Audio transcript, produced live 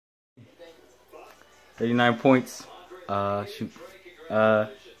39 points. Shoot.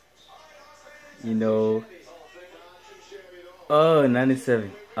 You know. Oh,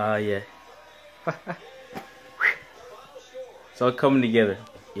 97. Yeah. It's all coming together.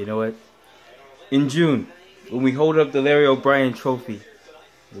 You know what? In June, when we hold up the Larry O'Brien trophy,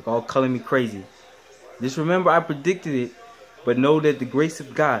 you're all calling me crazy. Just remember I predicted it, but know that the grace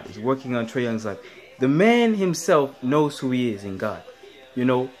of God is working on Trae Young's life. The man himself knows who he is in God. You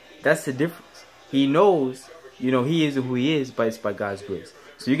know, that's the difference. He knows, you know, he is who he is, but it's by God's grace.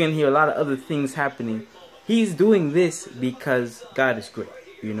 So you're going to hear a lot of other things happening. He's doing this because God is great.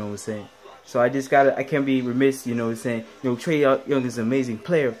 You know what I'm saying? So I can't be remiss, you know what I'm saying? You know, Trae Young is an amazing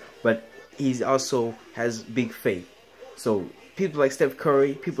player, but he's also has big faith. So people like Steph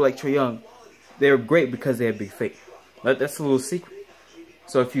Curry, people like Trae Young, they're great because they have big faith. That's a little secret.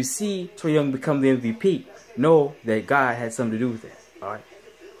 So if you see Trae Young become the MVP, know that God had something to do with that. Alright?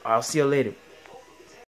 I'll see you later.